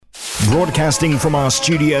Broadcasting from our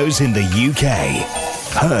studios in the UK.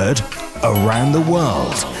 Heard around the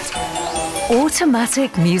world.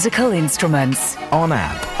 Automatic musical instruments. On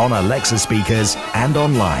app, on Alexa speakers, and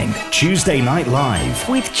online. Tuesday Night Live.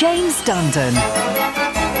 With James Dundon.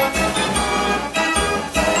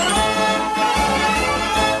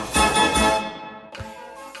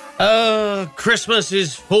 Christmas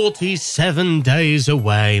is 47 days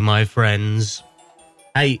away, my friends.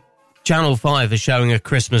 Hey, Channel 5 is showing a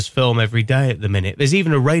Christmas film every day at the minute. There's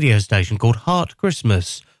even a radio station called Heart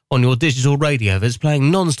Christmas on your digital radio that's playing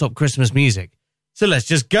non-stop Christmas music. So let's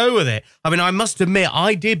just go with it. I mean, I must admit,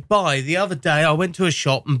 I did buy the other day, I went to a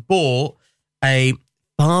shop and bought a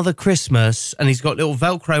Father Christmas, and he's got little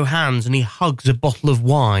Velcro hands and he hugs a bottle of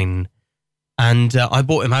wine. And I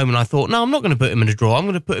brought him home and I thought, no, I'm not going to put him in a drawer. I'm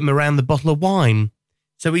going to put him around the bottle of wine.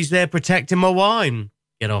 So he's there protecting my wine.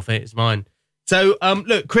 Get off it. It's mine. So,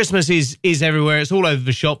 look, Christmas is everywhere. It's all over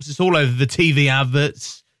the shops. It's all over the TV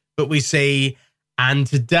adverts that we see. And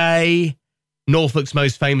today, Norfolk's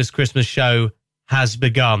most famous Christmas show has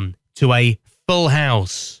begun to a full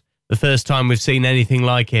house. The first time we've seen anything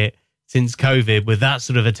like it since COVID with that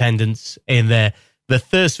sort of attendance in there. The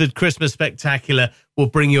Thursford Christmas Spectacular will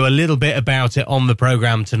bring you a little bit about it on the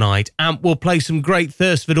programme tonight. And we'll play some great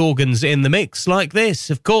Thursford organs in the mix like this,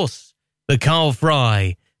 of course. The Carl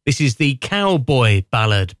Fry. This is the Cowboy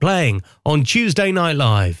Ballad playing on Tuesday Night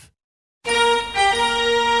Live.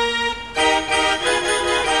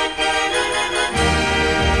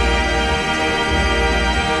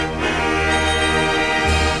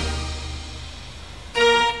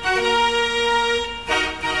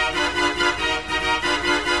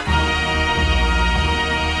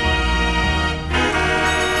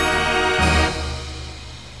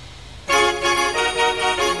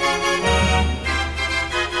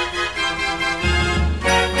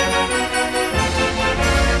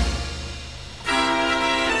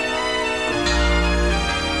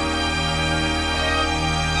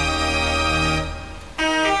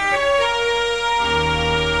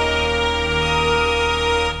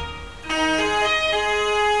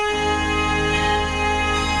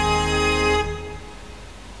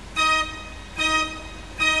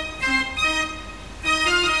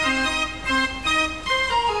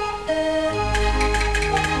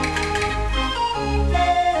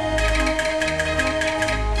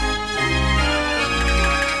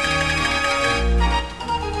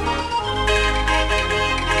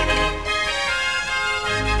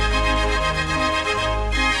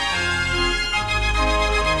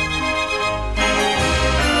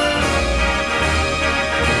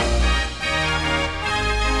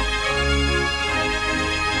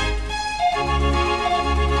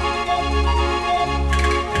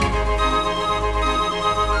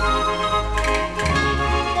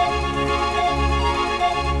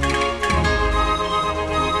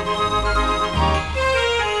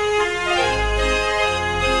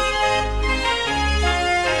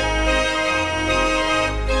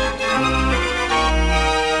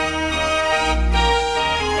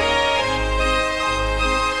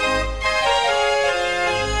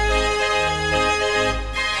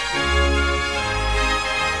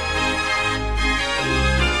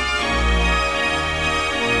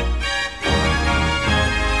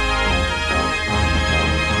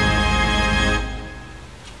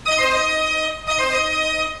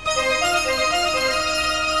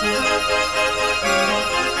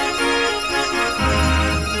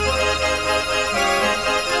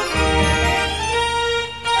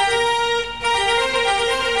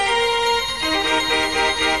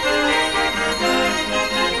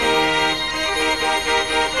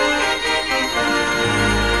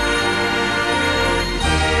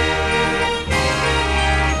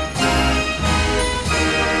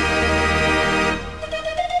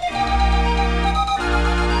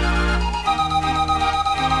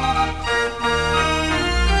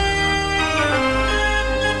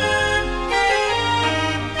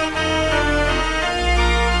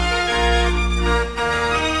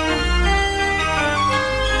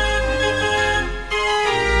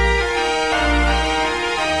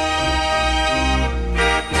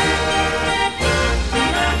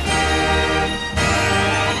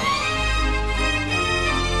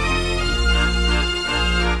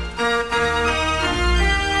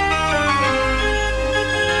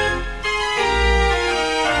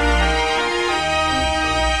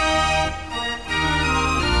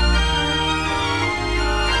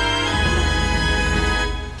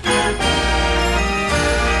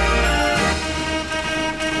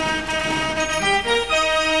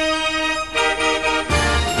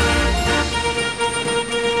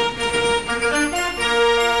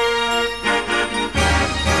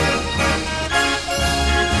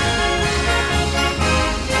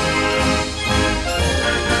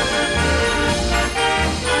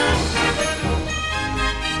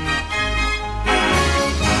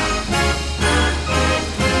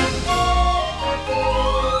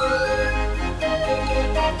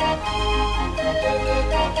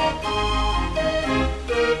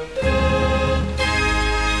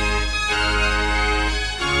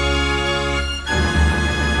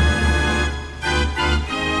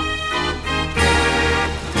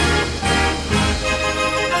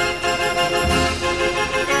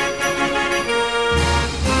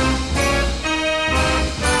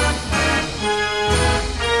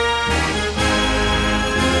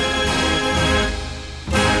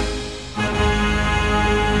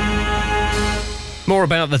 More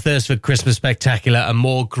about the Thursford Christmas Spectacular and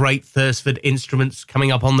more great Thursford instruments coming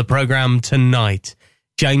up on the programme tonight.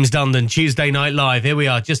 James Dundon, Tuesday Night Live. Here we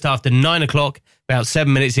are, just after 9 o'clock, about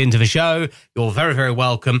 7 minutes into the show. You're very, very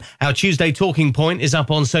welcome. Our Tuesday Talking Point is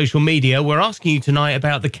up on social media. We're asking you tonight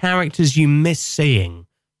about the characters you miss seeing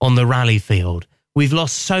on the rally field. We've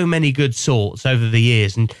lost so many good sorts over the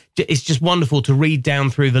years, and it's just wonderful to read down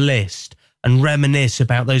through the list and reminisce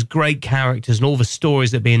about those great characters and all the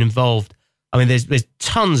stories that have been involved. I mean, there's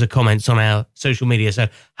tons of comments on our social media, so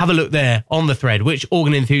have a look there on the thread. Which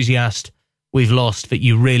organ enthusiast we've lost that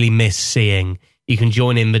you really miss seeing? You can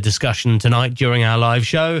join in the discussion tonight during our live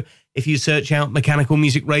show if you search out Mechanical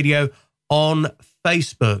Music Radio on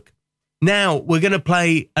Facebook. Now, we're going to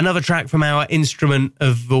play another track from our instrument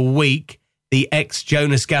of the week, the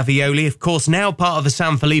ex-Jonas Gavioli, of course, now part of the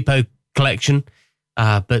San Filippo collection,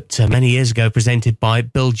 but many years ago presented by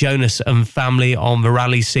Bill Jonas and family on the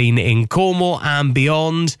rally scene in Cornwall and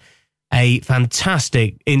beyond. A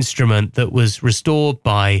fantastic instrument that was restored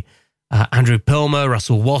by Andrew Pilmer,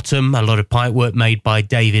 Russell Wattham, a lot of pipework made by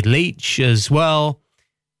David Leach as well.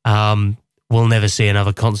 We'll never see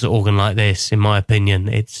another concert organ like this, in my opinion.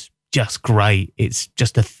 It's just great. It's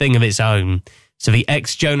just a thing of its own. So the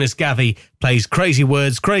ex-Jonas Gavi plays Crazy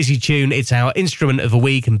Words, Crazy Tune. It's our instrument of the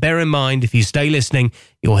week. And bear in mind, if you stay listening,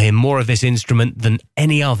 you'll hear more of this instrument than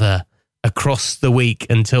any other across the week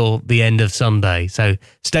until the end of Sunday. So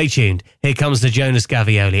stay tuned. Here comes the Jonas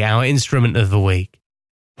Gavioli, our instrument of the week.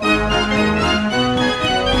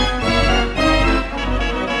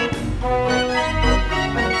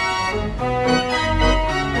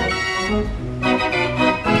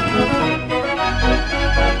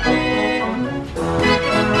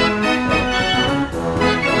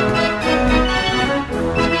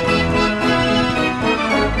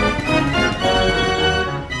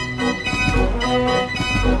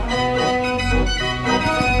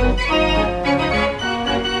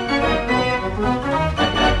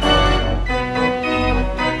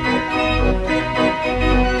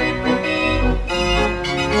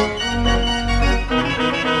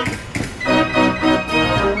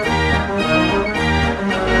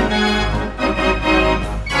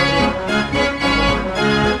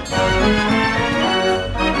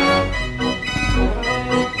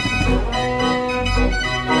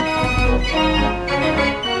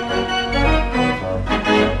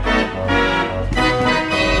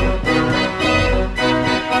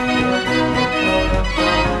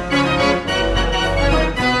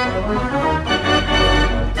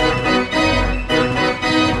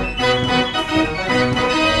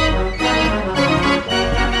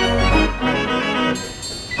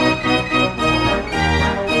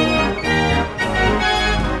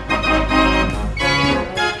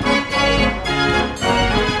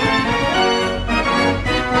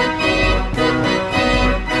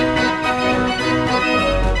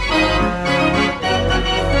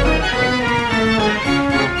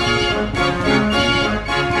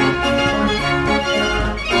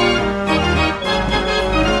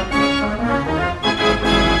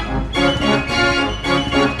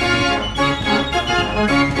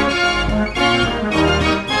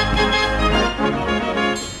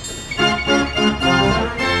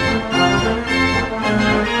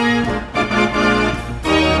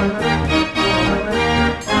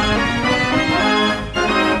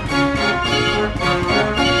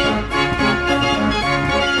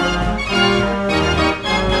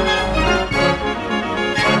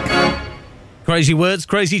 Crazy Words,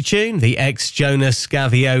 Crazy Tune. The ex-Jonas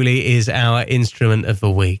Gavioli is our instrument of the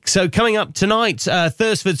week. So coming up tonight,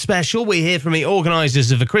 Thursford special, we hear from the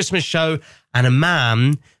organisers of the Christmas show and a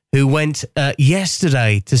man who went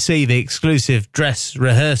yesterday to see the exclusive dress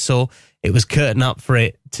rehearsal. It was curtain up for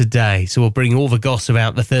it today. So we'll bring all the gossip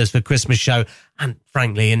about the Thursford Christmas show. And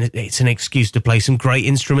frankly, it's an excuse to play some great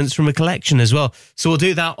instruments from a collection as well. So we'll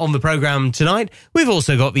do that on the programme tonight. We've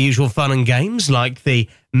also got the usual fun and games like the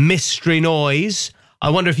mystery noise. I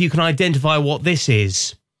wonder if you can identify what this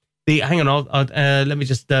is. Hang on, let me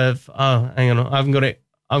just, hang on, I haven't got it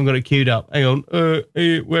queued up. Hang on,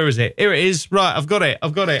 where is it? Here it is. Right, I've got it.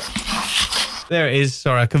 There it is.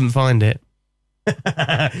 Sorry, I couldn't find it.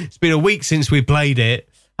 It's been a week since we played it.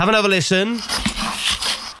 Have another listen.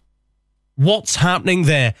 What's happening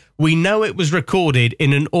there? We know it was recorded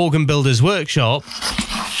in an organ builder's workshop.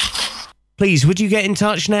 Please, would you get in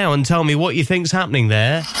touch now and tell me what you think's happening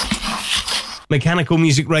there?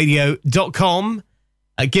 mechanicalmusicradio.com.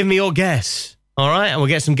 Give me your guess. All right, and we'll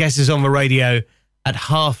get some guesses on the radio at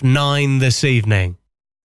 9:30 this evening.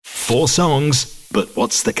 4 songs, but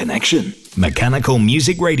what's the connection? Mechanical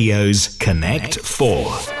Music Radio's Connect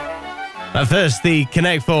 4. But first, the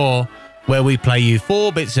Connect 4 where we play you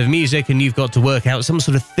 4 bits of music and you've got to work out some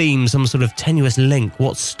sort of theme, some sort of tenuous link.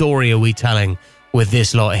 What story are we telling with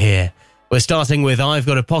this lot here? We're starting with I've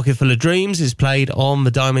Got a Pocket Full of Dreams. It's played on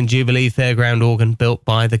the Diamond Jubilee Fairground organ built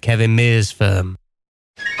by the Kevin Mears firm.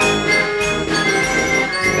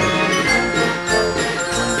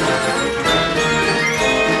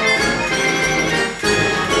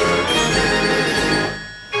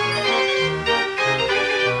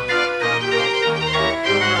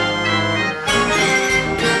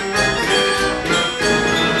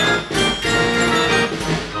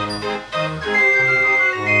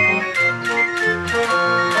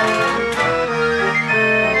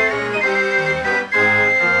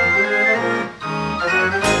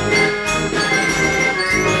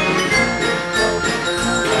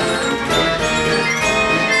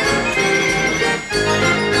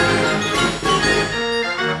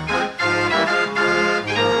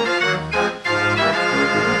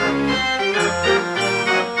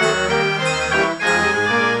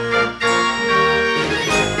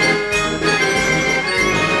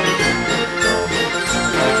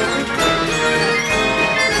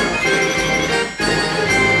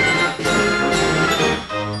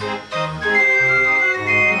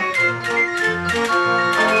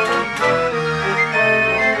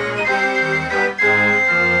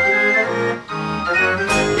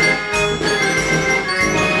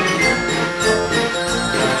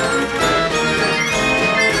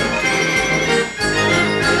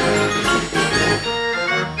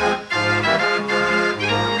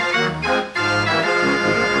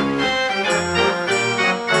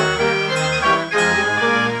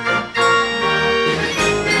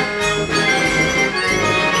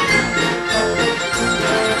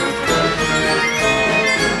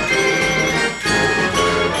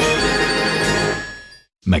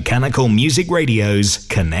 Mechanical Music Radio's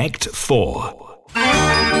Connect 4.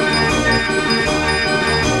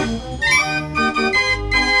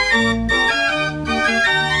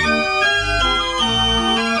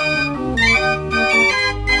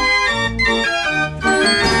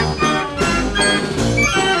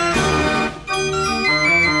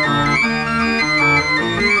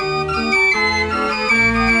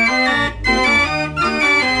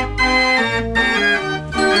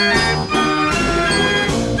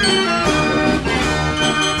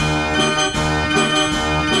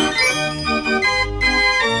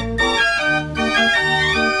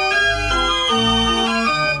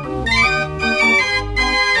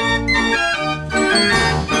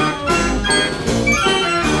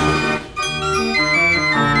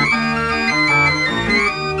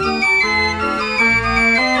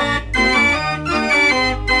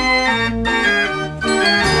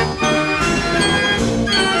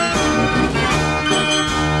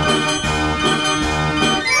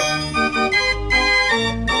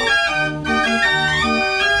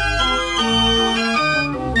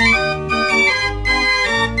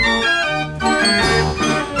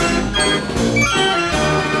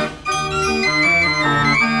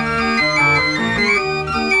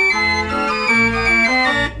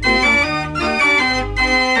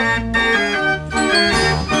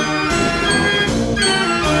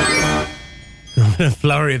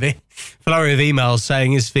 Flurry of emails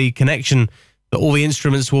saying is the connection that all the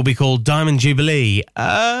instruments will be called Diamond Jubilee.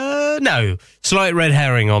 No, slight red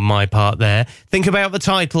herring on my part there. Think about the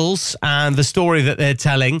titles and the story that they're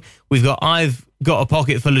telling. We've got I've Got a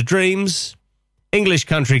Pocket Full of Dreams, English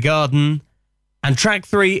Country Garden, and track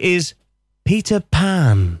 3 is Peter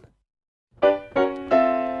Pan.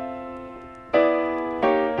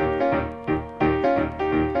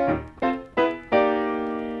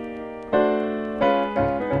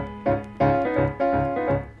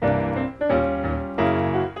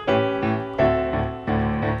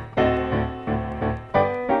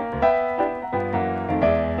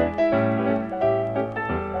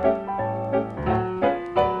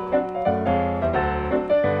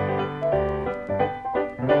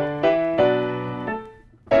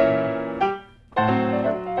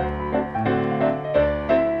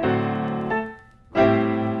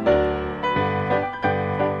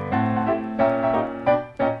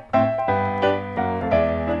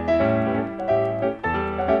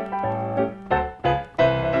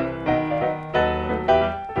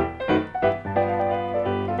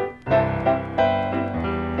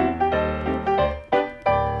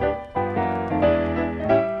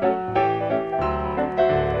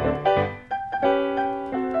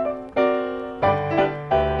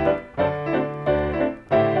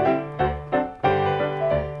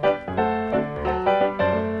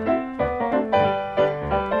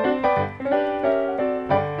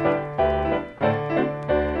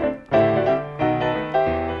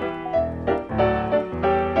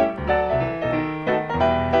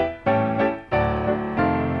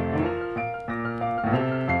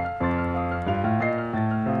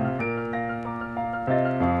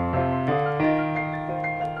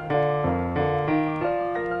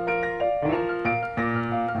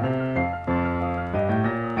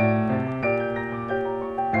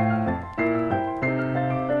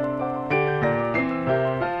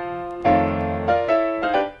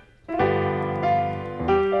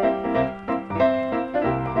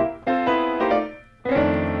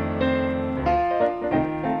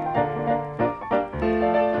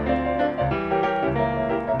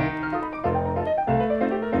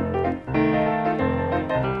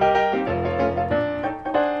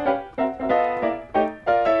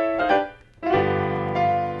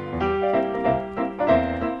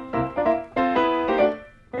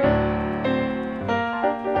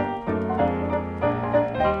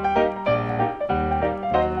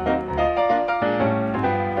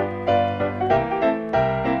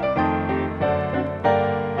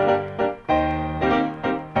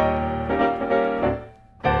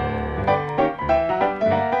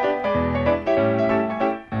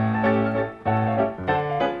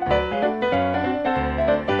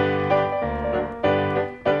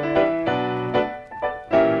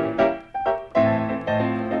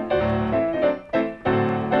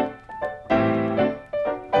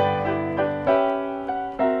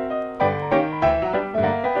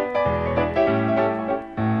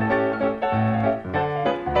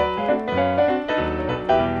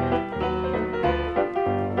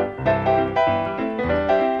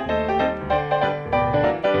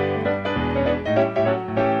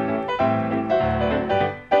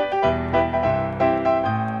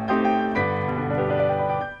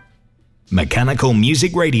 Mechanical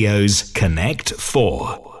Music Radio's Connect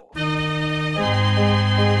 4.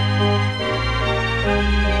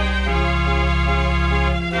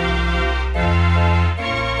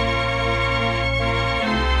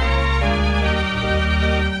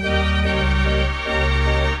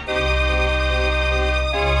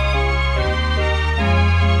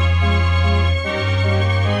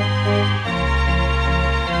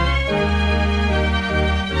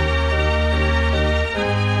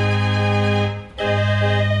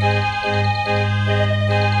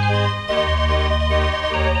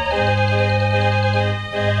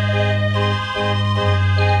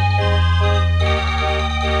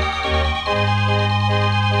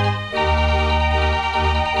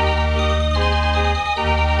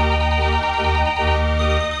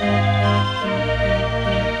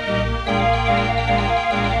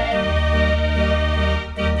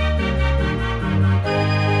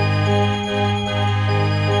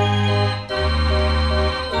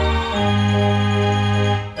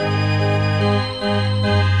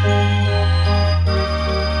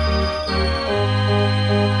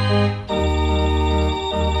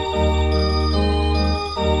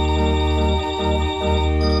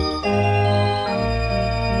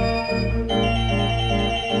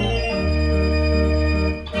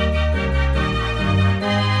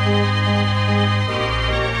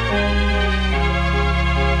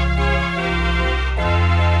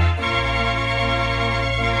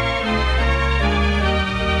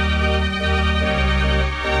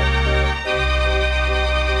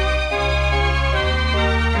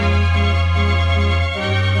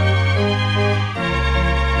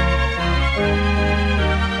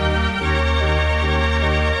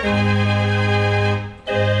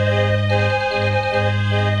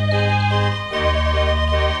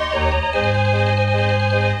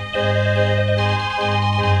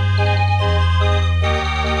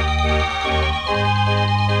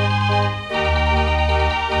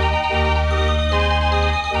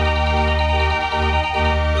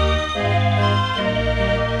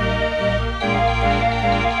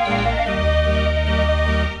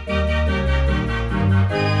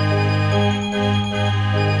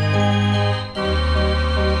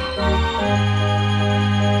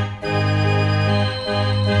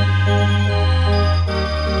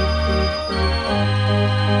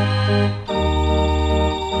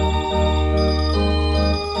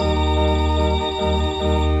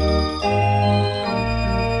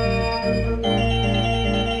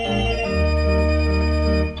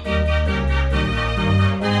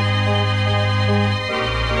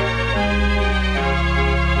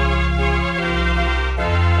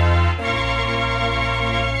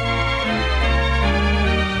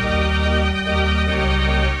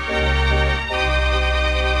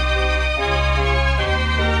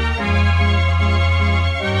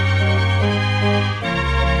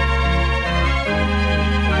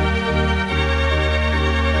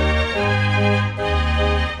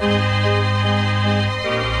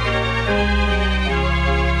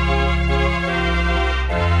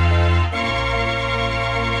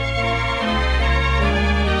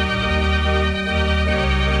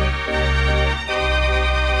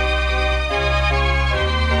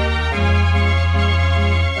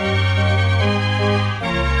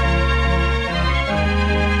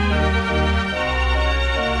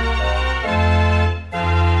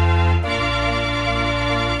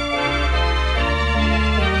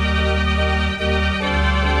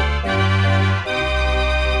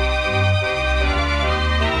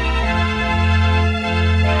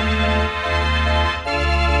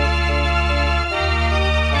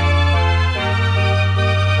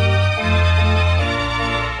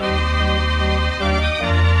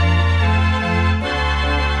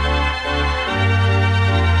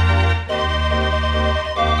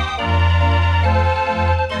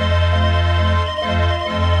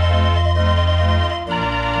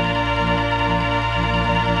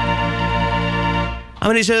 I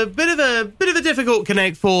mean, it's a bit of a difficult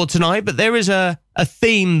Connect 4 tonight, but there is a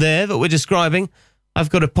theme there that we're describing. I've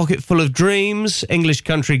got a pocket full of dreams, English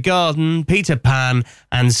Country Garden, Peter Pan,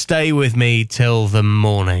 and Stay With Me Till the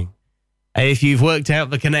Morning. If you've worked out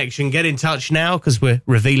the connection, get in touch now, because we're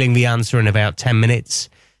revealing the answer in about 10 minutes.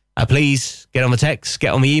 Please get on the text,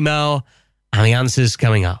 get on the email, and the answer's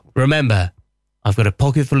coming up. Remember, I've got a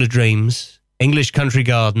pocket full of dreams, English Country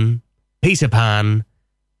Garden, Peter Pan,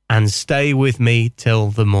 and Stay With Me Till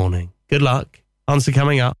the Morning. Good luck. Answer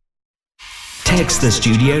coming up. Text the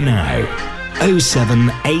studio now.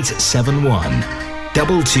 07871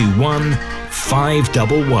 221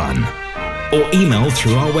 511. Or email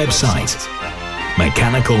through our website,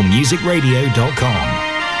 mechanicalmusicradio.com.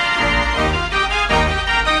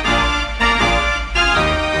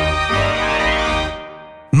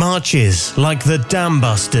 Marches like the Dam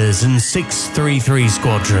Busters and 633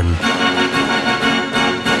 Squadron.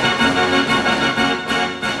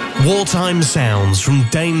 Wartime sounds from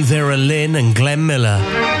Dame Vera Lynn and Glenn Miller.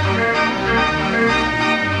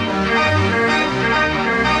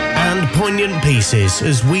 And poignant pieces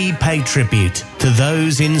as we pay tribute to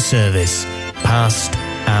those in service, past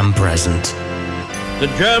and present. The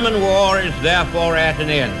German war is therefore at an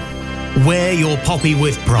end. Wear your poppy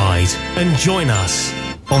with pride and join us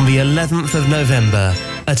on the 11th of November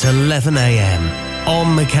at 11 a.m.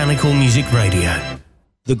 on Mechanical Music Radio.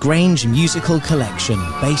 The Grange Musical Collection,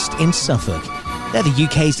 based in Suffolk. They're the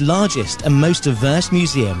UK's largest and most diverse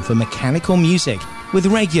museum for mechanical music, with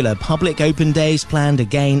regular public open days planned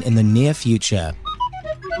again in the near future.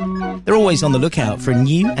 They're always on the lookout for a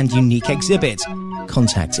new and unique exhibit.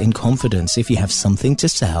 Contact in confidence if you have something to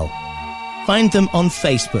sell. Find them on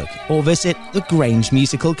Facebook or visit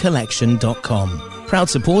thegrangemusicalcollection.com. Proud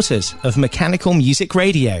supporters of Mechanical Music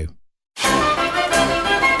Radio.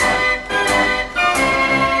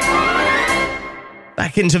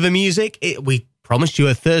 Back into the music. We promised you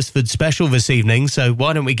a Thursford special this evening, so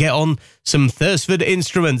why don't we get on some Thursford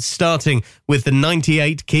instruments, starting with the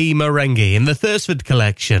 98-key merengue in the Thursford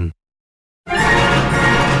collection.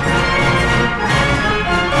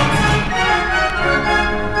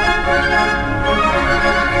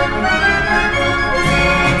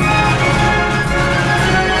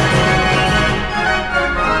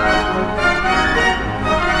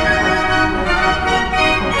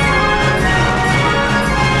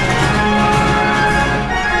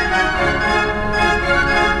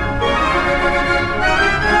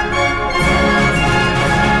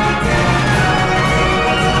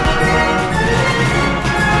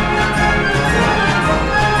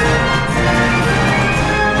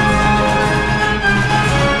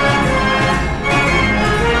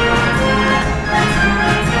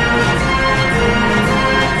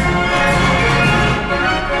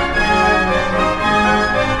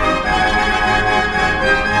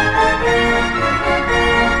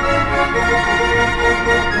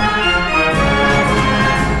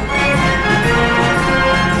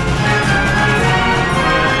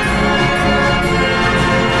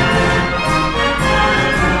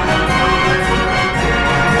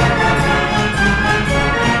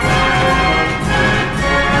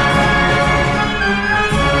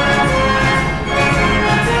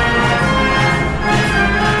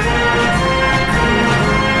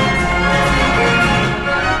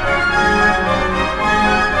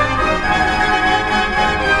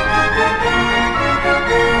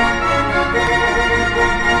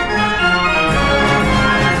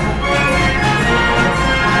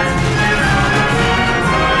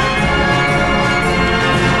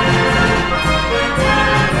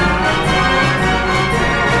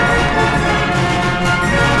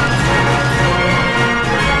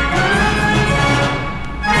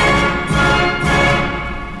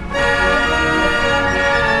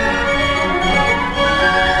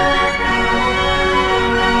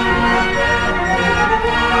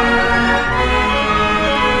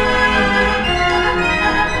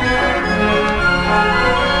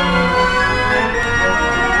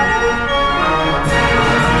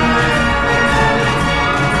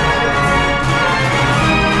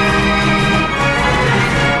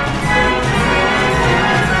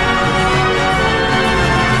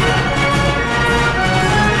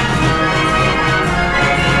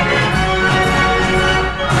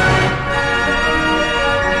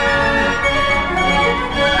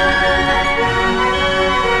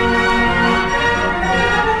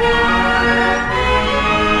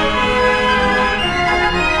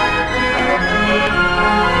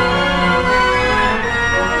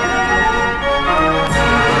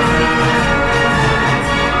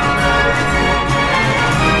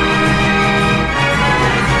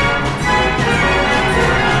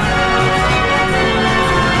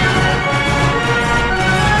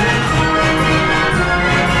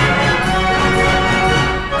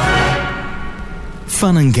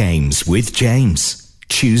 Fun and games with James.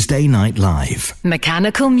 Tuesday Night Live.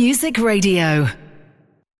 Mechanical Music Radio.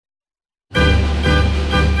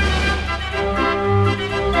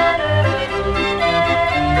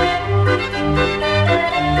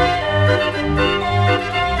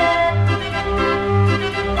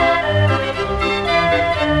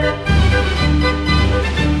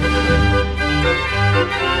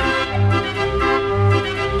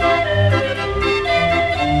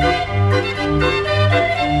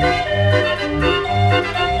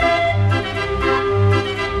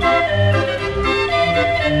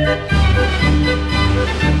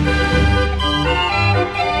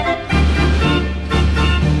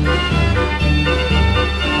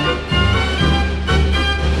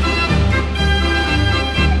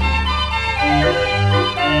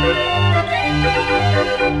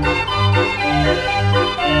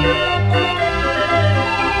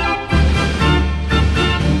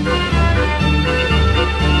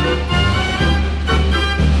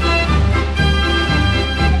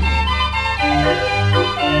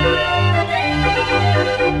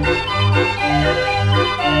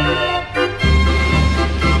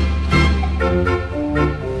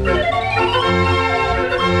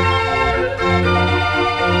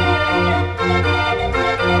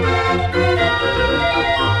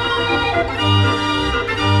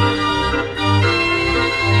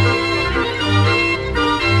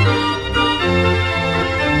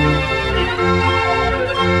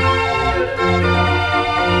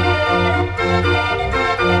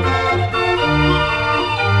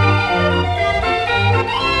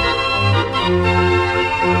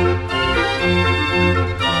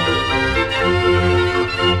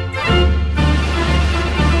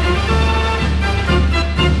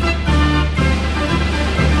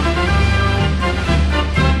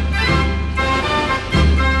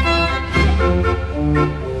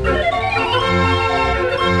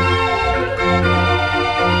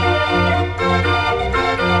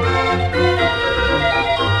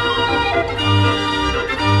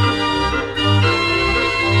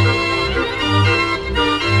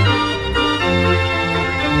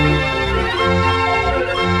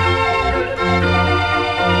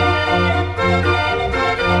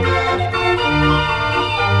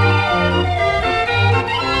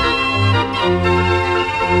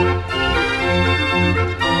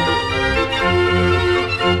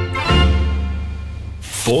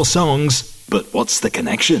 4 songs, but what's the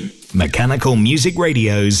connection? Mechanical Music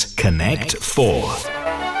Radio's Connect 4.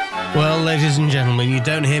 Well, ladies and gentlemen, you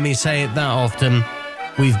don't hear me say it that often.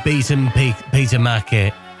 We've beaten Peter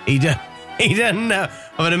Mackett. He doesn't know.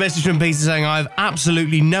 I've had a message from Peter saying, I have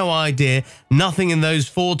absolutely no idea. Nothing in those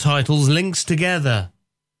 4 titles links together.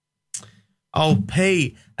 Oh,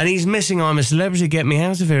 Pete. And he's missing I'm a Celebrity, Get Me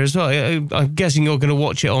Out of Here as well. I'm guessing you're going to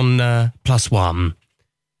watch it on Plus One.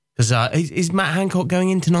 Because is Matt Hancock going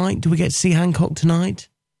in tonight? Do we get to see Hancock tonight?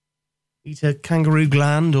 Eat a kangaroo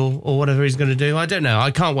gland or whatever he's going to do. I don't know.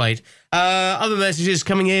 I can't wait. Other messages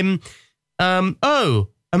coming in.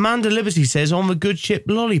 Amanda Liberty says, on the good ship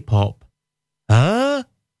Lollipop. Huh?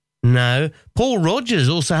 No. Paul Rogers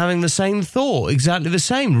also having the same thought. Exactly the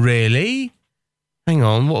same. Really? Hang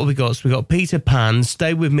on. What have we got? So we got Peter Pan,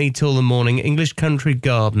 Stay With Me Till the Morning, English Country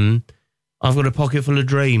Garden. I've got a pocket full of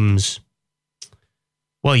dreams.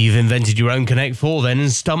 Well, you've invented your own Connect 4 then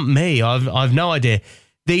and stumped me. I've no idea.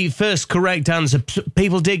 The first correct answer,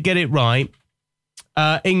 people did get it right.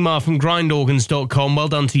 Ingmar from grindorgans.com, well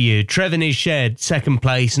done to you. Trevin is shared, second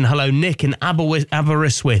place. And hello, Nick in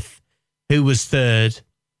Aberystwyth, who was third.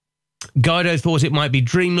 Guido thought it might be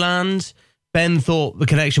Dreamland. Ben thought the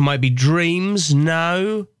connection might be Dreams.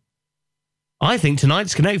 No. I think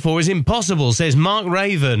tonight's Connect 4 is impossible, says Mark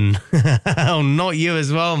Raven. Oh, not you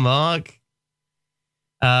as well, Mark.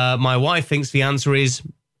 My wife thinks the answer is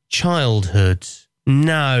childhood.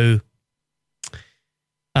 No.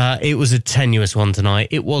 It was a tenuous one tonight.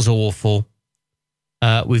 It was awful.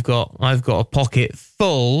 I've got a pocket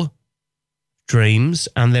full dreams,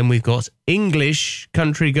 and then we've got English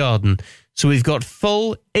Country Garden. So we've got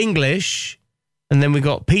full English, and then we've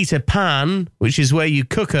got Peter Pan, which is where you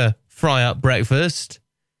cook a fry-up breakfast,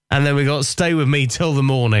 and then we got Stay With Me Till the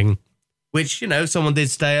Morning, which, if someone did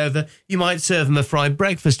stay over, you might serve them a fried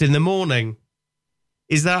breakfast in the morning.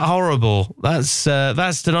 Is that horrible? That's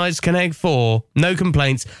tonight's Connect 4. No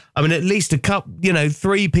complaints. I mean, at least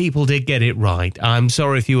 3 people did get it right. I'm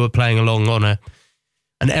sorry if you were playing along on an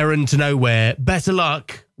errand to nowhere. Better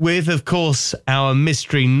luck with, of course, our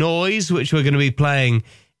mystery noise, which we're going to be playing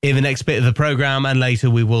in the next bit of the programme, and later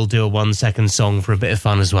we will do a 1-second song for a bit of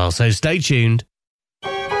fun as well. So stay tuned.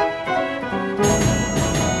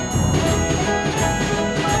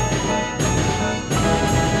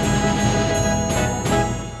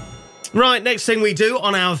 Right, next thing we do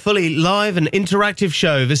on our fully live and interactive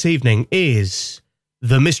show this evening is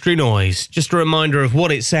the mystery noise. Just a reminder of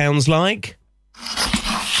what it sounds like.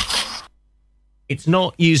 It's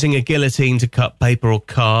not using a guillotine to cut paper or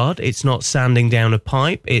card. It's not sanding down a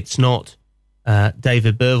pipe. It's not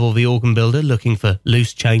David Burville, the organ builder, looking for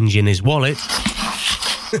loose change in his wallet.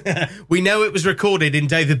 We know it was recorded in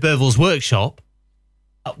David Burville's workshop.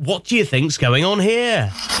 What do you think's going on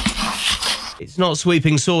here? It's not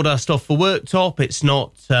sweeping sawdust off the worktop. It's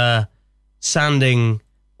not sanding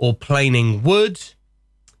or planing wood.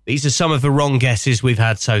 These are some of the wrong guesses we've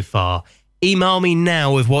had so far. Email me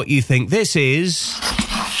now with what you think this is,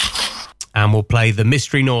 and we'll play the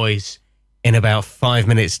mystery noise in about 5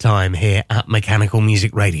 minutes' time here at Mechanical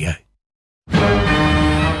Music Radio.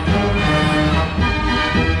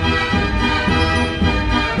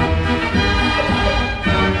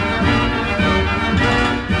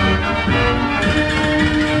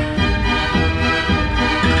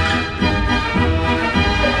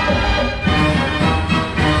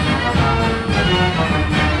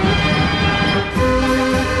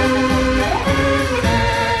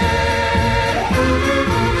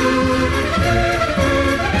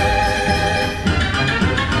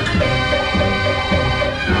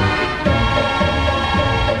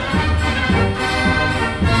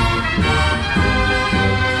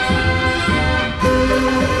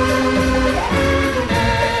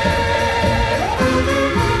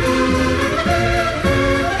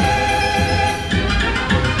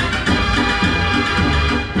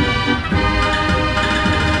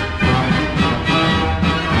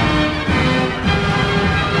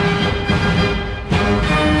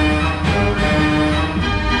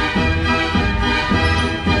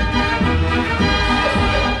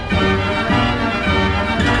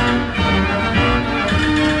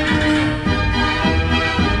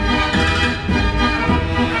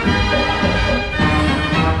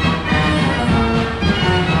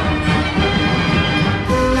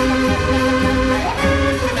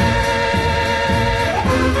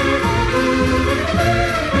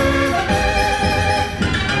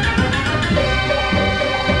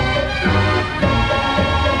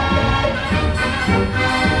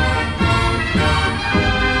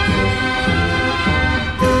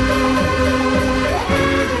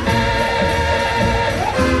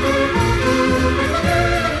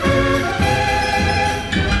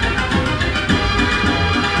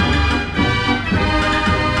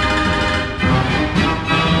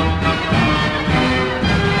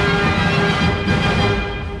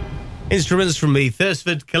 Instruments from the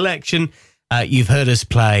Thursford collection. You've heard us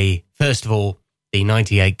play, first of all, the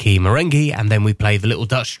 98-key merengue, and then we played the little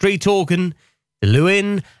Dutch street organ, the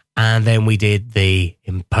Lewin, and then we did the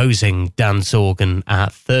imposing dance organ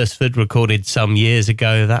at Thursford, recorded some years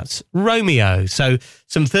ago. That's Romeo. So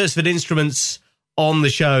some Thursford instruments on the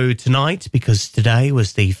show tonight, because today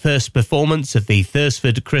was the first performance of the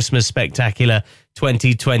Thursford Christmas Spectacular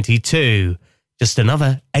 2022. Just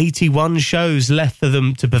another 81 shows left for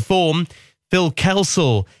them to perform. Phil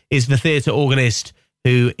Kelsall is the theatre organist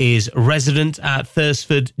who is resident at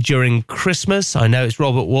Thursford during Christmas. I know it's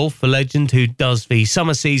Robert Wolfe, the legend, who does the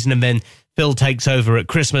summer season, and then Phil takes over at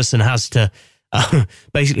Christmas and has to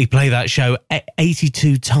basically play that show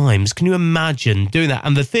 82 times. Can you imagine doing that?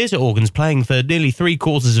 And the theatre organ's playing for nearly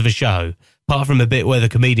 3/4 of a show, apart from a bit where the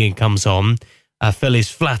comedian comes on. Phil is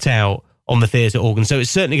flat out on the theatre organ, so it's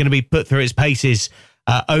certainly going to be put through its paces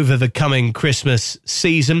over the coming Christmas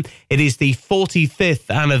season. It is the 45th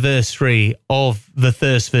anniversary of the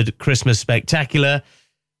Thursford Christmas Spectacular.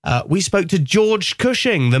 We spoke to George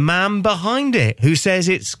Cushing, the man behind it, who says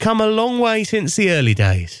it's come a long way since the early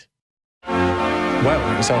days.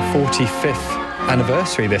 Well, it's our 45th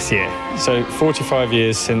anniversary this year. So 45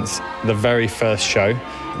 years since the very first show.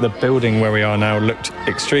 The building where we are now looked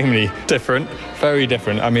extremely different, very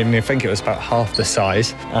different. I mean, I think it was about half the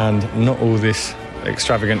size and not all this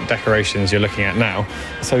extravagant decorations you're looking at now.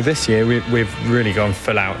 So this year we've really gone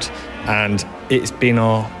full out, and it's been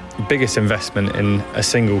our biggest investment in a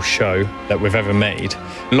single show that we've ever made.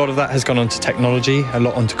 A lot of that has gone onto technology, a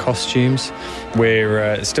lot onto costumes.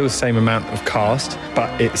 We're still the same amount of cast,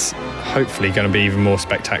 but it's hopefully going to be even more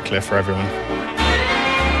spectacular for everyone.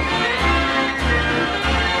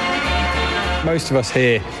 Most of us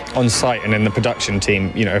here on site and in the production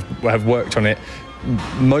team, you know, have worked on it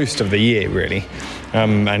most of the year, really.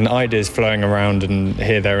 And ideas flowing around and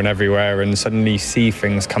here, there and everywhere, and suddenly see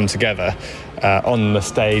things come together on the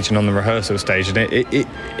stage and on the rehearsal stage, and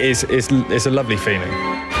it's a lovely feeling.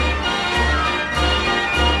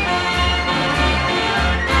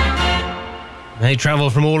 They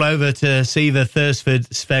travel from all over to see the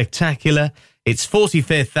Thursford Spectacular. It's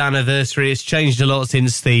 45th anniversary. It's changed a lot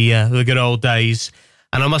since the good old days.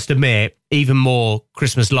 And I must admit, even more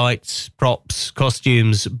Christmas lights, props,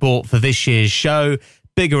 costumes bought for this year's show.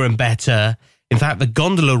 Bigger and better. In fact, the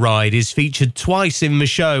Gondola Ride is featured twice in the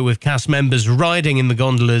show, with cast members riding in the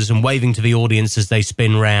gondolas and waving to the audience as they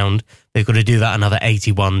spin round. They've got to do that another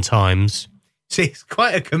 81 times. See, it's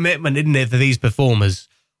quite a commitment, isn't it, for these performers?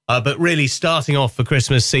 But really starting off the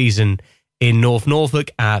Christmas season in North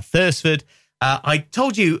Norfolk at Thursford. I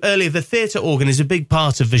told you earlier, the theatre organ is a big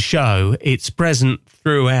part of the show. It's present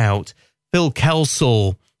throughout. Phil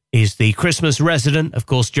Kelsall is the Christmas resident. Of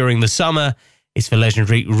course, during the summer, it's the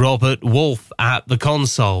legendary Robert Wolfe at the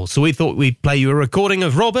console. So we thought we'd play you a recording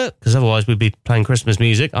of Robert, because otherwise we'd be playing Christmas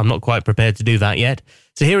music. I'm not quite prepared to do that yet.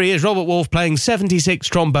 So here he is, Robert Wolfe, playing 76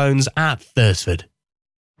 trombones at Thursford.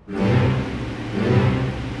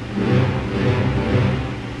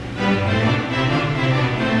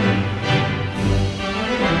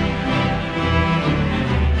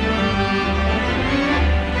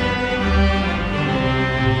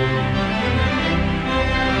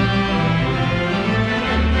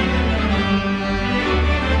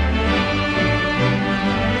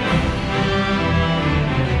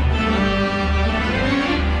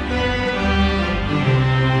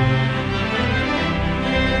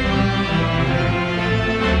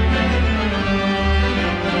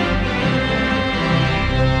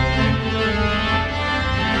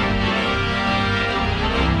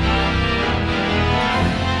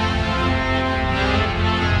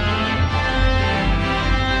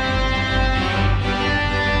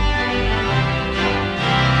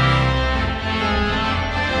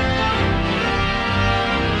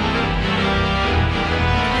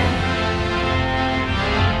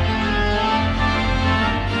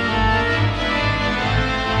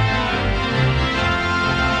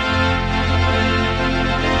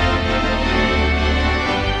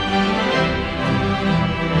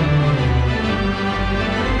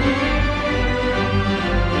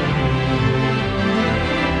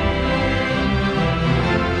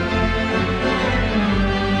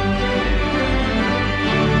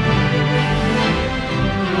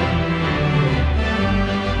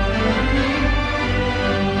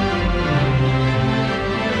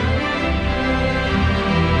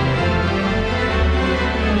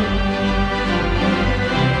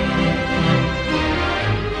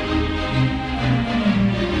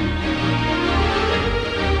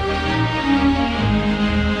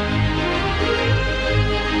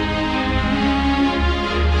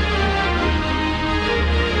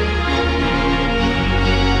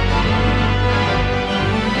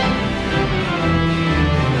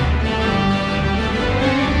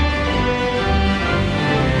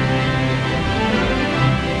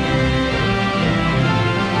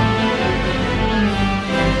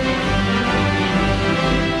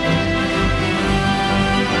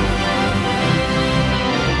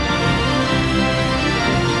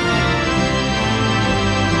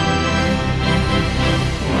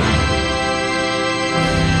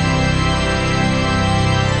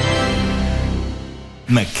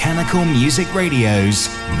 Mechanical Music Radio's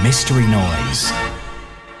Mystery Noise.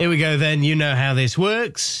 Here we go then. You know how this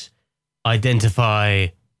works. Identify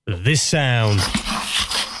this sound.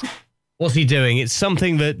 What's he doing? It's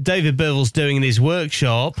something that David Biville's doing in his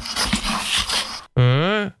workshop.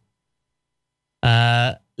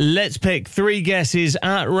 Let's pick 3 guesses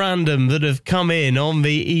at random that have come in on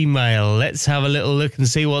the email. Let's have a little look and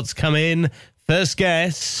see what's come in. First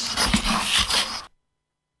guess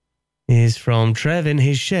is from Trev in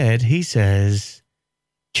his shed. He says,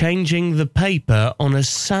 changing the paper on a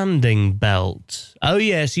sanding belt. Oh,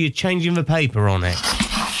 yeah, so you're changing the paper on it.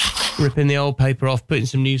 Ripping the old paper off, putting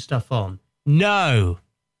some new stuff on. No.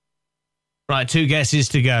 Right, 2 guesses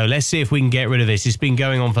to go. Let's see if we can get rid of this. It's been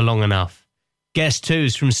going on for long enough. Guess 2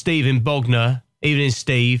 is from Steve in Bognor. Evening,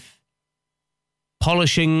 Steve.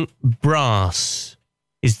 Polishing brass.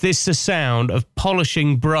 Is this the sound of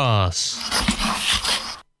polishing brass?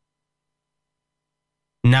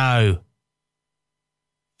 No.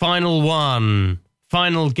 Final one.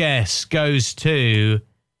 Final guess goes to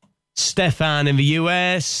Stefan in the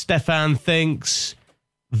US. Stefan thinks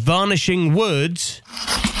varnishing wood.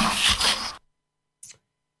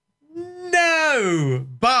 No,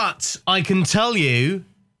 but I can tell you,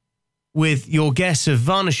 with your guess of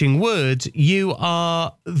varnishing wood, you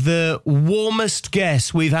are the warmest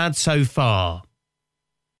guess we've had so far.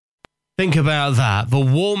 Think about that. The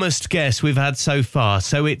warmest guess we've had so far.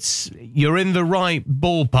 So you're in the right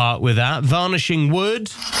ballpark with that. Varnishing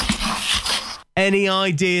wood. Any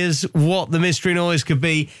ideas what the mystery noise could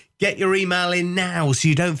be? Get your email in now so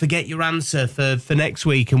you don't forget your answer for next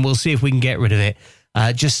week, and we'll see if we can get rid of it.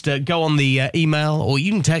 Just go on the email, or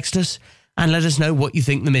you can text us and let us know what you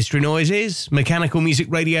think the mystery noise is.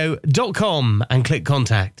 mechanicalmusicradio.com and click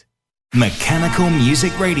contact. Mechanical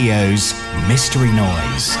Music Radio's Mystery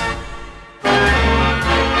Noise.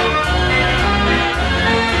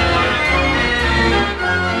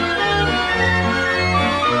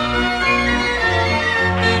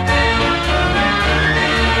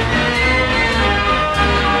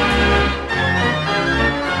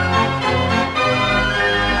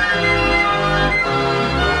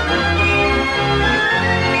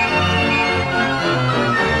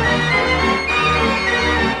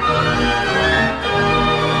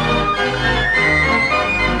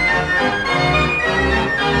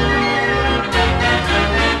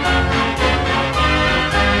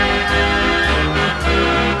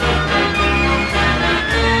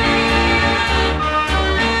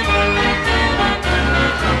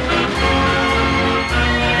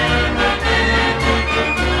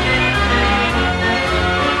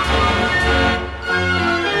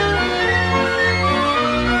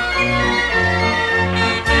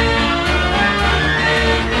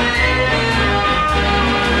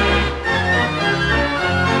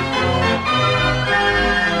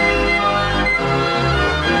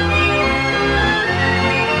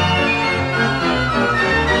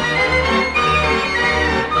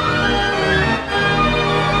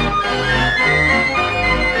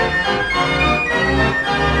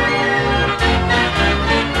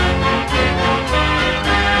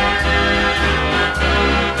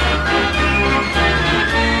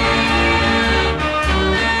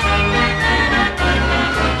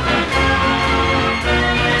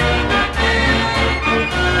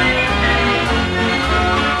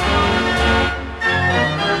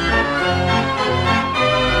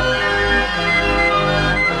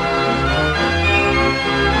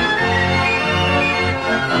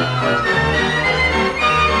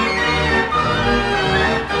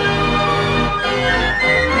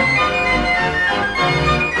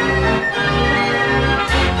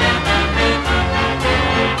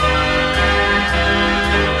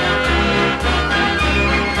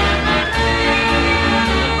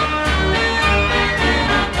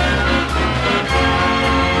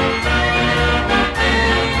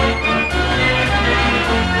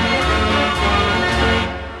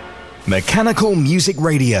 Mechanical Music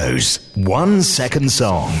Radio's 1 Second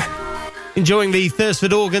Song. Enjoying the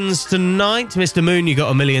Thursford organs tonight. Mr. Moon, you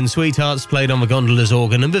got A Million Sweethearts played on the Gondola's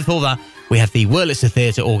organ. And before that, we have the Wurlitzer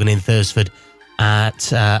Theatre Organ in Thursford at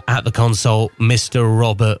the console, Mr.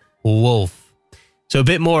 Robert Wolfe. So a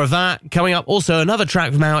bit more of that. Coming up, also another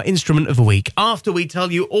track from our Instrument of the Week, after we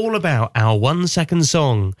tell you all about our 1 second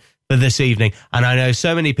song for this evening. And I know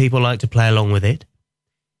so many people like to play along with it.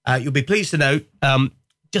 You'll be pleased to know,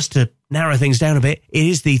 just to narrow things down a bit, it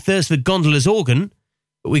is the Thursford Gondola's organ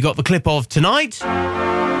that we got the clip of tonight.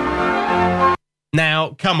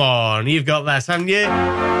 Now, come on, you've got that, haven't you?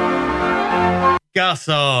 Gus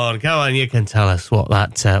on, come on, you can tell us what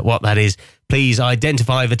that is. Please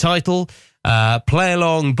identify the title. Play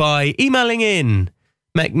along by emailing in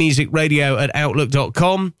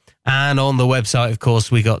mechmusicradio@outlook.com. And on the website, of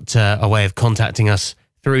course, we got a way of contacting us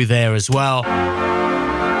through there as well.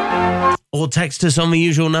 Or text us on the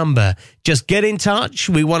usual number. Just get in touch.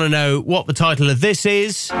 We want to know what the title of this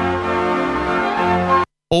is.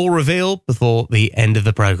 All revealed before the end of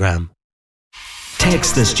the programme.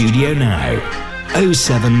 Text the studio now.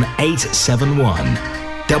 07871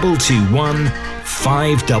 221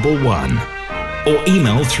 511. Or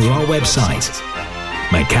email through our website,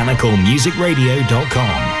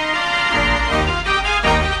 mechanicalmusicradio.com.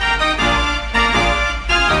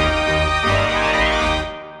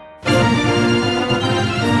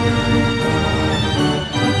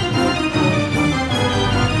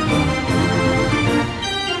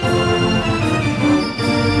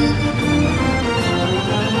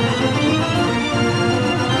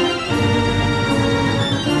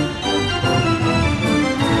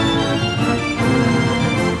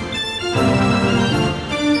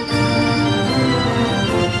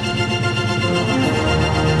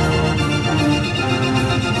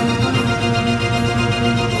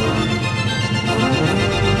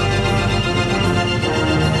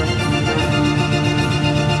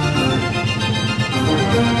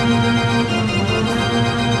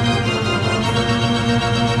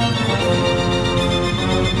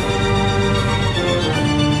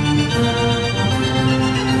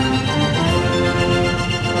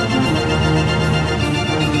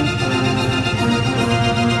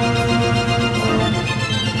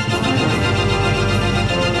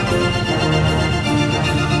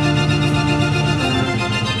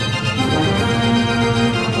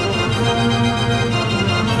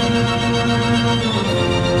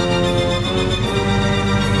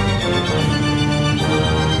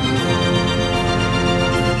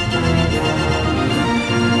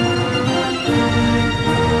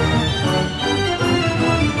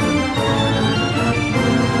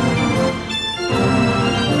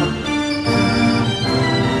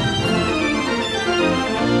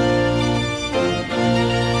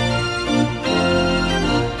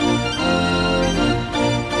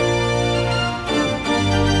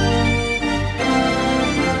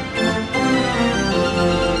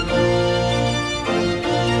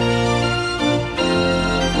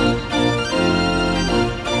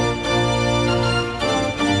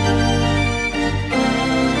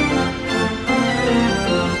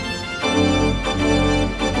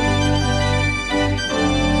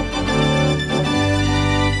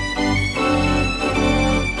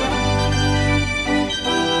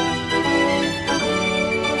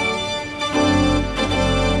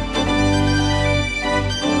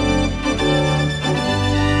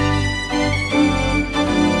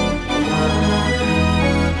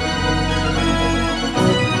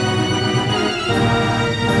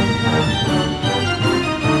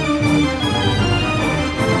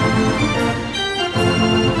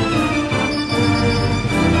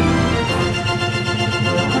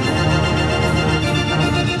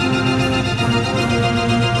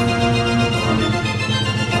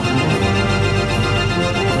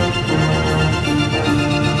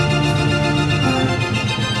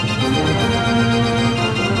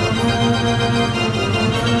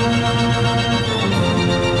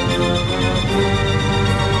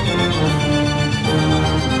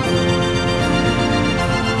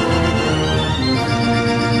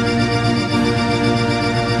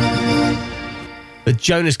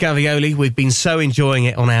 Jonas Gavioli. We've been so enjoying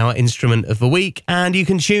it on our Instrument of the Week, and you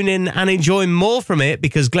can tune in and enjoy more from it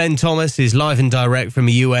because Glenn Thomas is live and direct from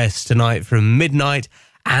the US tonight from midnight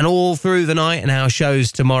and all through the night, and our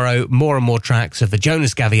shows tomorrow, more and more tracks of the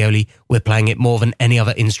Jonas Gavioli. We're playing it more than any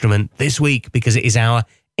other instrument this week because it is our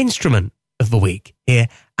Instrument of the Week here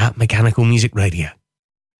at Mechanical Music Radio.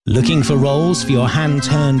 Looking for rolls for your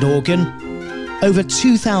hand-turned organ? Over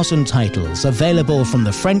 2,000 titles available from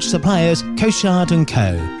the French suppliers Cochard &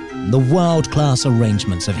 Co. The world-class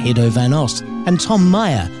arrangements of Hiddo van Ost and Tom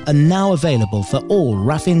Meyer are now available for all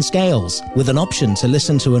Raffin scales, with an option to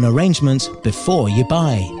listen to an arrangement before you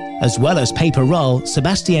buy. As well as paper roll,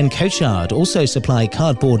 Sebastian Cochard also supply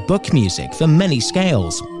cardboard book music for many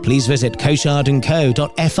scales. Please visit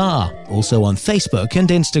cochardandco.fr, also on Facebook and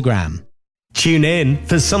Instagram. Tune in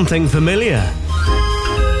for something familiar.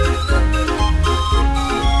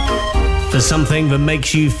 For something that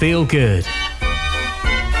makes you feel good.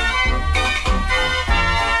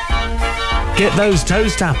 Get those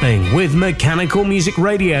toes tapping with Mechanical Music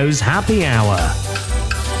Radio's Happy Hour.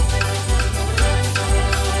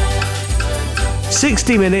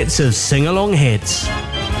 60 minutes of sing-along hits.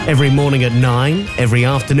 Every morning at 9, every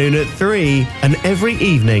afternoon at 3, and every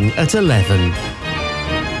evening at 11.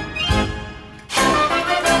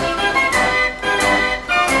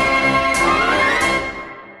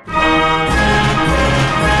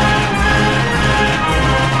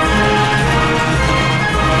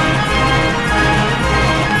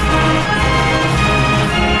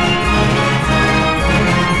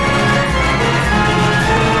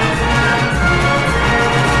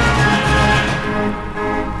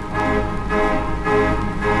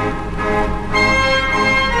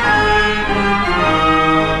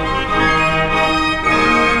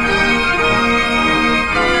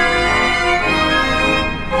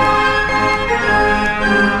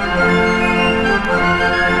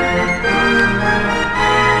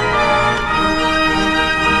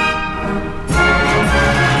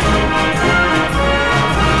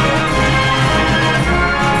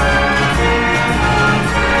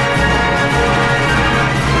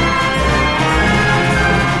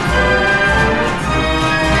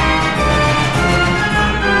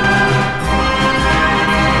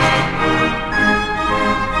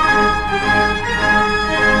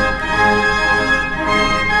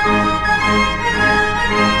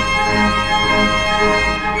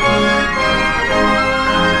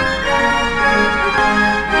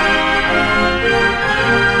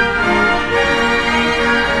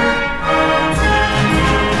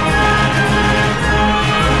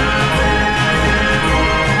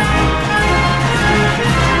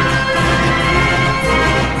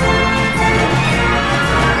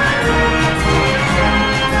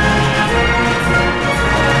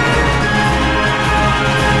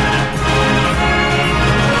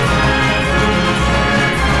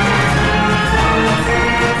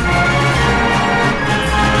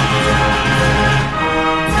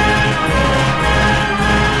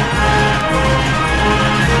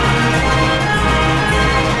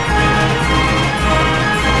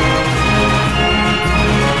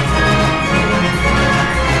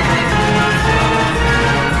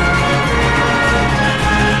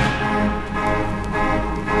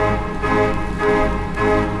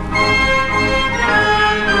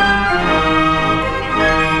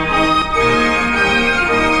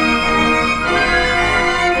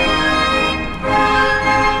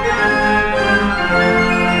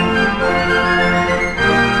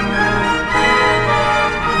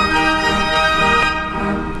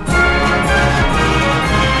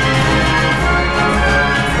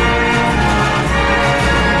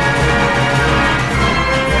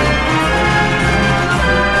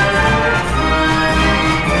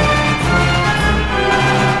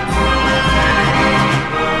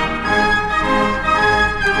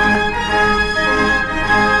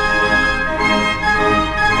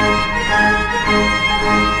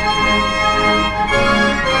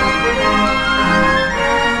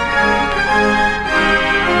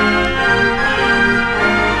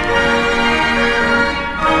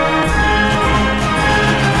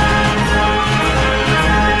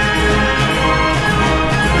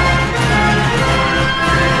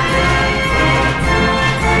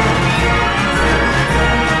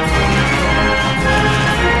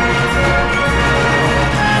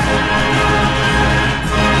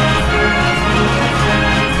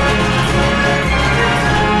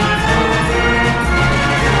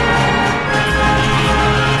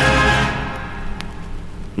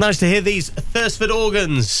 Nice to hear these Thursford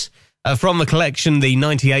organs. From the collection, the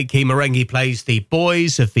 98-key Merengue plays The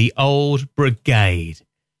Boys of the Old Brigade.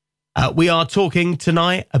 We are talking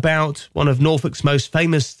tonight about one of Norfolk's most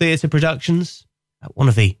famous theatre productions, one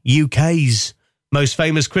of the UK's most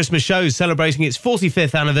famous Christmas shows, celebrating its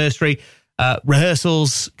 45th anniversary.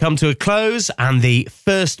 Rehearsals come to a close and the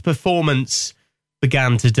first performance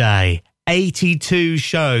began today. 82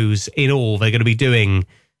 shows in all they're going to be doing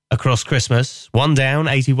across Christmas. One down,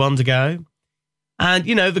 81 to go. And,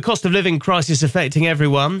 you know, the cost of living crisis affecting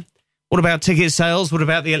everyone. What about ticket sales? What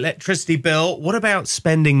about the electricity bill? What about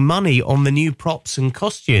spending money on the new props and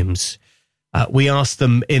costumes? We asked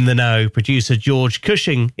them in the know. Producer George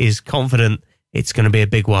Cushing is confident it's going to be a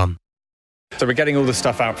big one. So we're getting all the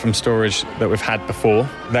stuff out from storage that we've had before.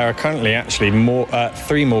 There are currently actually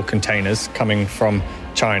 3 more containers coming from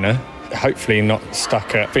China, hopefully not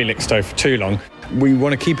stuck at Felixstowe for too long. We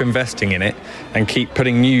want to keep investing in it and keep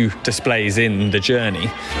putting new displays in the journey.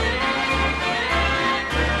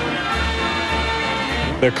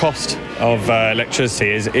 The cost of electricity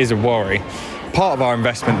is a worry. Part of our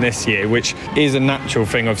investment this year, which is a natural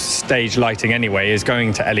thing of stage lighting anyway, is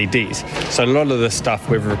going to LEDs. So a lot of the stuff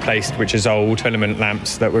we've replaced, which is old filament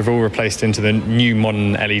lamps, that we've all replaced into the new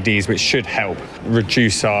modern LEDs, which should help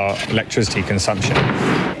reduce our electricity consumption.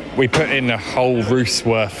 We put in a whole roof's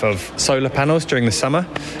worth of solar panels during the summer,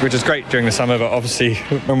 which is great during the summer, but obviously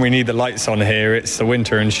when we need the lights on here, it's the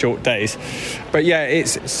winter and short days. But yeah,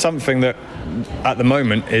 it's something that at the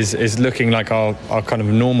moment is looking like our kind of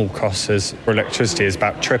normal costs for electricity is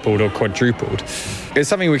about tripled or quadrupled. It's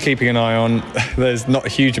something we're keeping an eye on. There's not a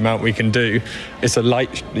huge amount we can do. It's a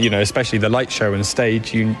light, especially the light show and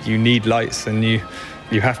stage, you need lights and you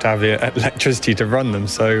have to have the electricity to run them.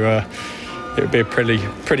 So it would be a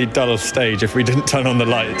pretty dull stage if we didn't turn on the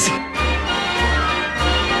lights.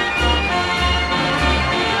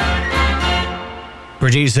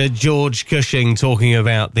 Producer George Cushing talking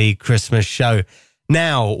about the Christmas show.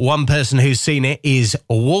 Now, one person who's seen it is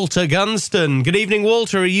Walter Gunston. Good evening,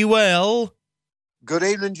 Walter. Are you well? Good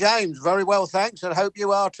evening, James. Very well, thanks, and hope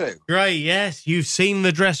you are too. Great, yes. You've seen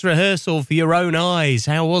the dress rehearsal for your own eyes.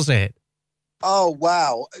 How was it? Oh,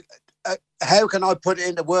 wow. How can I put it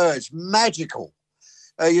into words? Magical.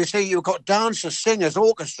 You see, you've got dancers, singers,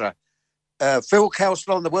 orchestra, Phil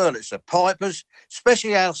Kelsall on the Wurlitzer, pipers,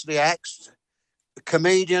 speciality acts,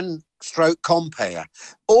 comedian stroke compere,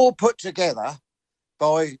 all put together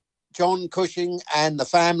by John Cushing and the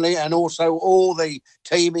family and also all the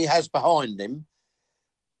team he has behind him.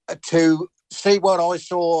 To see what I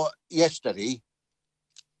saw yesterday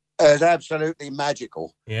is absolutely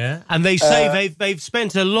magical. Yeah, and they say they've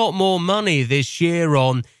spent a lot more money this year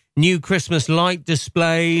on new Christmas light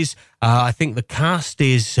displays. I think the cast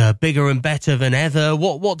is bigger and better than ever.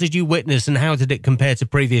 What did you witness and how did it compare to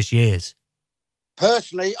previous years?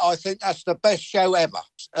 Personally, I think that's the best show ever.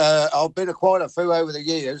 I've been to quite a few over the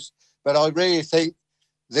years, but I really think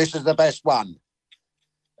this is the best one.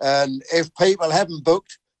 And if people haven't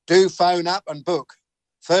booked, do phone up and book.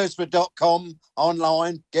 Thursford.com,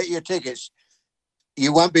 online, get your tickets.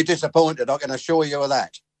 You won't be disappointed, I can assure you of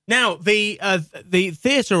that. Now, the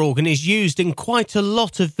theatre organ is used in quite a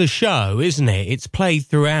lot of the show, isn't it? It's played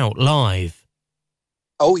throughout live.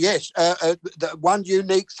 Oh, yes. The one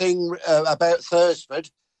unique thing about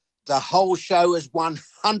Thursford, the whole show is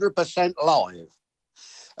 100% live.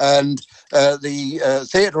 And the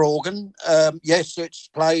theatre organ, yes, it's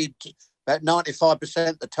played about 95%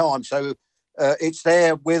 of the time. So it's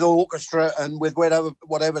there with orchestra and with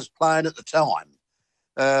whatever's playing at the time.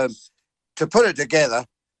 To put it together,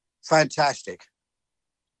 fantastic.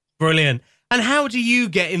 Brilliant. And how do you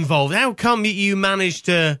get involved? How come you managed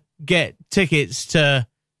to get tickets to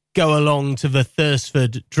go along to the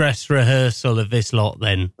Thursford dress rehearsal of this lot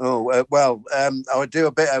then? Oh, well, I do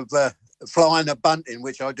a bit of flying a bunting,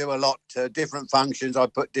 which I do a lot to different functions. I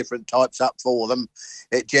put different types up for them.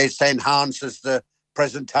 It just enhances the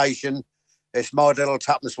presentation. It's my little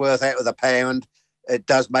tuppence worth out of the pound. It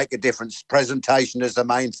does make a difference. Presentation is the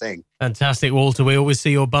main thing. Fantastic, Walter. We always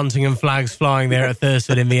see your bunting and flags flying there at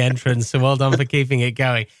Thursford in the entrance, so well done for keeping it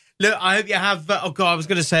going. Look, I hope you have... I was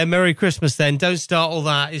going to say a Merry Christmas then. Don't start all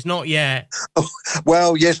that. It's not yet.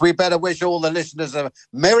 Well, yes, we better wish all the listeners a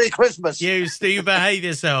Merry Christmas. You behave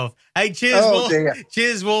yourself. Hey, cheers,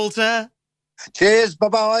 Cheers, Walter. Cheers,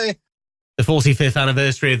 bye-bye. The 45th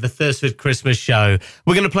anniversary of the Thursford Christmas show.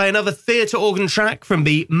 We're going to play another theatre organ track from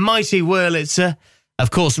the mighty Wurlitzer. Of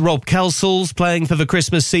course, Rob Kelsall's playing for the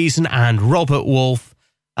Christmas season and Robert Wolfe.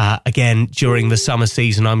 Again, during the summer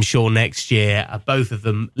season, I'm sure next year. Both of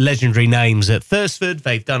them legendary names at Thursford.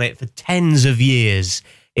 They've done it for tens of years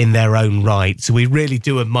in their own right. So we really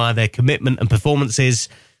do admire their commitment and performances.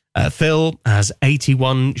 Phil has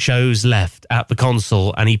 81 shows left at the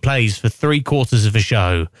console, and he plays for 3/4 of a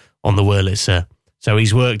show on the Wurlitzer. So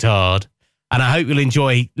he's worked hard, and I hope you'll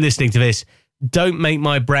enjoy listening to this. Don't Make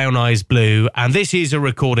My Brown Eyes Blue. And this is a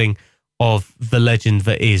recording of the legend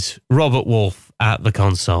that is Robert Wolfe at the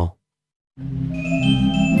console.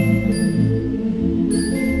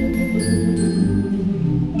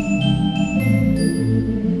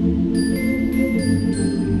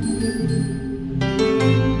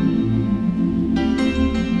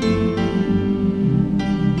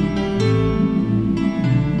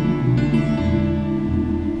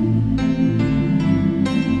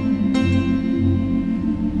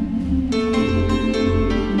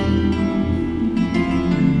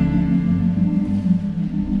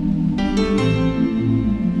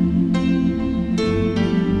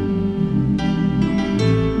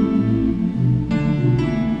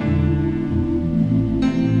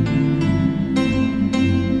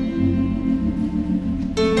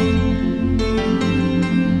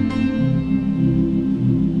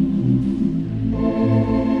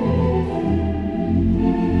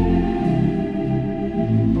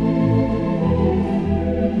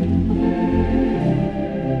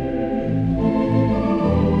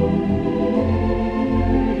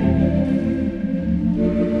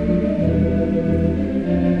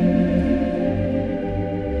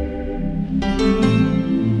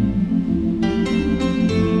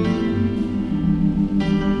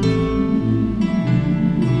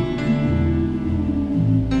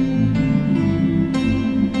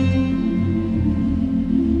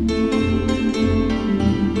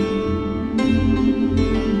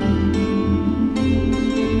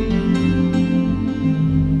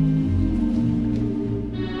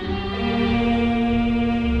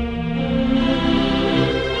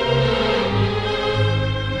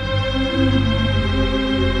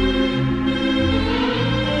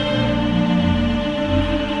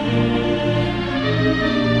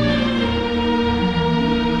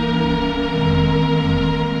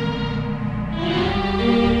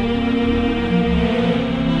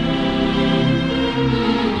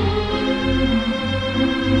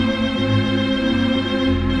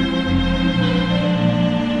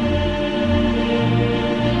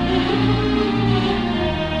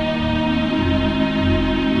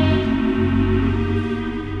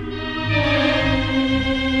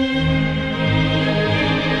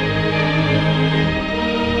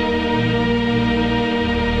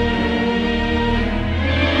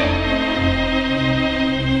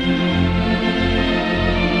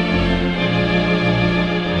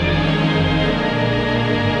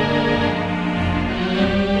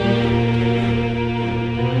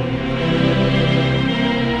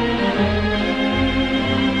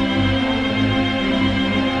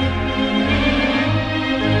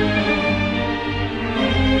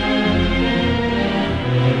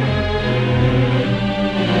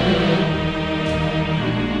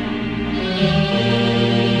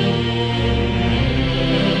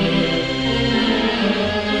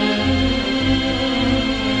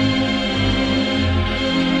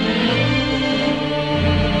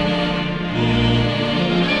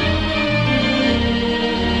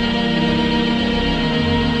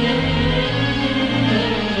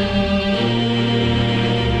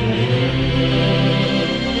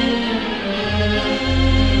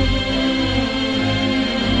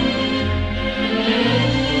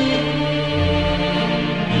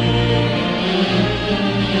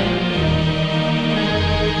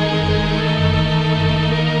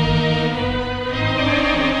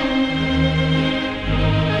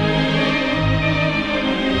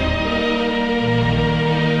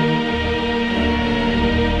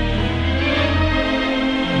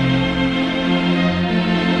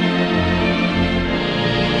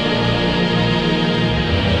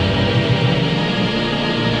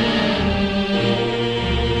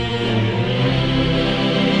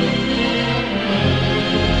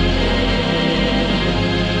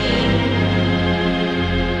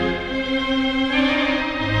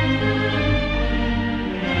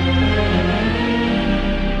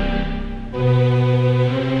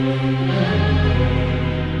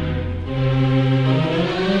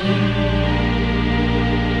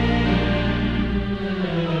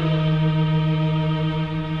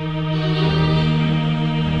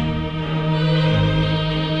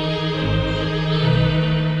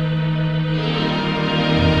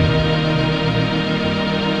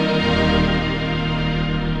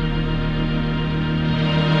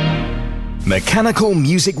 Mechanical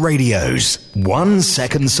Music Radio's 1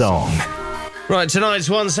 Second Song. Right, tonight's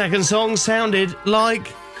 1 second song sounded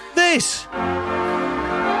like this.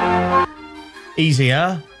 Easy,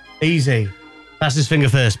 huh? Easy. Fastest finger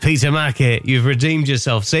first. Peter Mackett, you've redeemed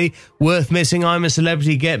yourself. See? Worth missing. I'm a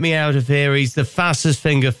celebrity. Get me out of here. He's the fastest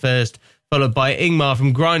finger first, followed by Ingmar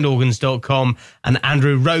from grindorgans.com and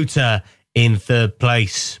Andrew Rota in third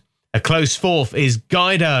place. A close fourth is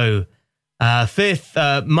Guido. Fifth,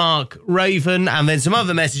 Mark Raven. And then some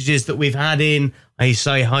other messages that we've had in. I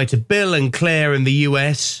say hi to Bill and Claire in the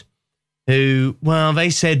US, who, well, they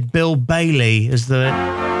said Bill Bailey as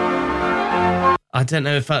the... I don't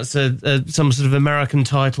know if that's some sort of American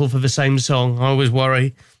title for the same song. I always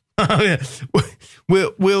worry.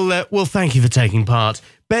 We'll thank you for taking part.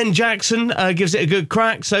 Ben Jackson gives it a good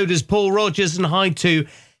crack. So does Paul Rogers. And hi to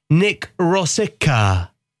Nick Rossica.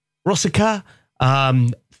 First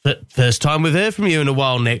time we've heard from you in a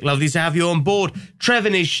while, Nick. Lovely to have you on board.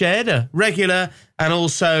 Trevin is shared, a regular. And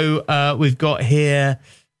also we've got here...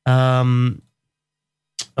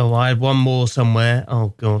 I had one more somewhere.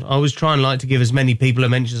 Oh, God. I was trying to give as many people a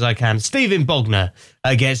mention as I can. Stephen Bogner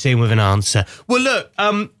gets in with an answer. Well, look,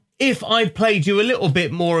 if I played you a little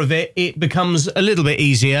bit more of it, it becomes a little bit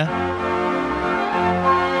easier.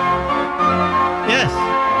 Yes.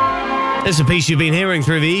 It's a piece you've been hearing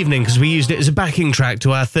through the evening because we used it as a backing track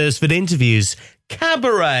to our Thursford interviews.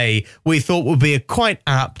 Cabaret, we thought would be a quite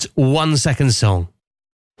apt 1 second song.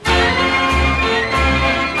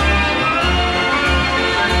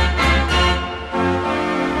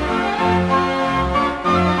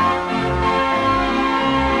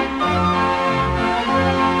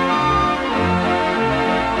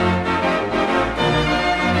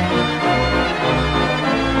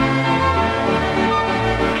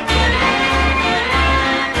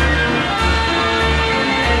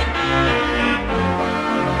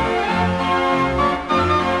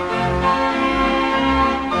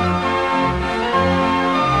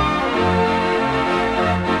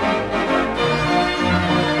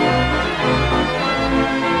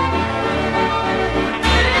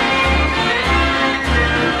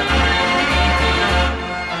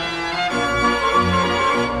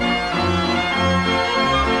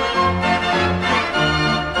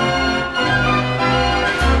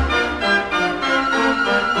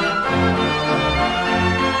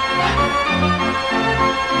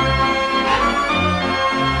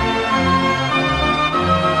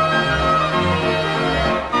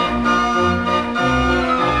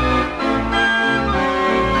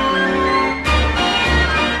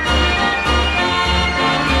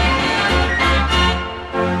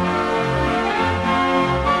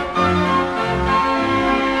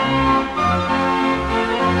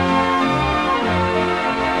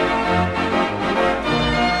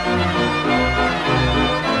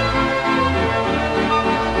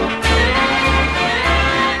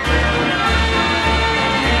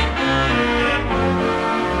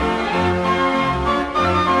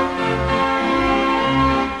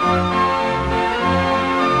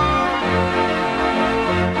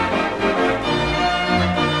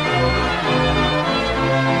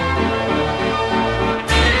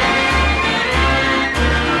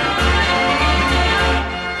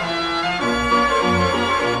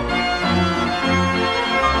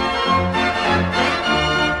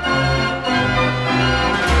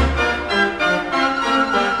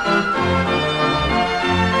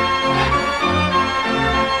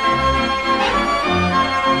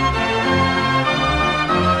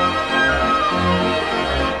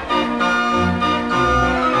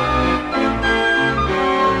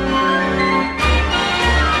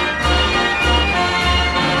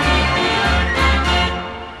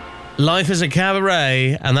 Life is a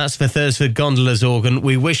Cabaret, and that's for Thursford Gondola's Organ.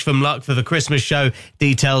 We wish them luck for the Christmas show.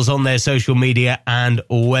 Details on their social media and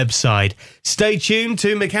website. Stay tuned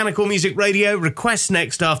to Mechanical Music Radio. Requests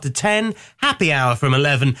next after 10, happy hour from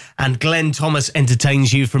 11, and Glenn Thomas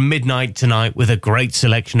entertains you from midnight tonight with a great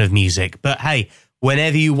selection of music. But hey,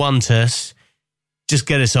 whenever you want us, just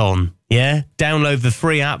get us on. Yeah? Download the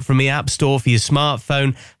free app from the App Store for your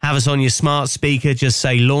smartphone. Have us on your smart speaker. Just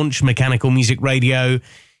say launch Mechanical Music Radio.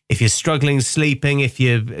 If you're struggling sleeping, if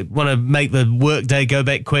you want to make the workday go a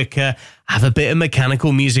bit quicker, have a bit of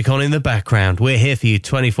mechanical music on in the background. We're here for you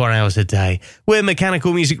 24 hours a day. We're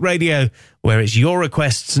Mechanical Music Radio, where it's your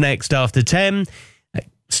requests next after 10.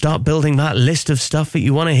 Start building that list of stuff that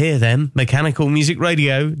you want to hear then.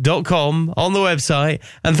 mechanicalmusicradio.com on the website.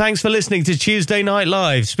 And thanks for listening to Tuesday Night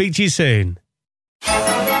Live. Speak to you soon.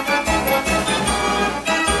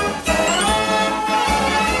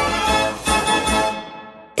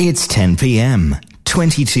 It's 10 p.m,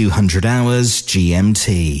 2200 hours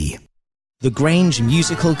GMT. The Grange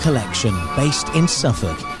Musical Collection, based in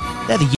Suffolk. They're the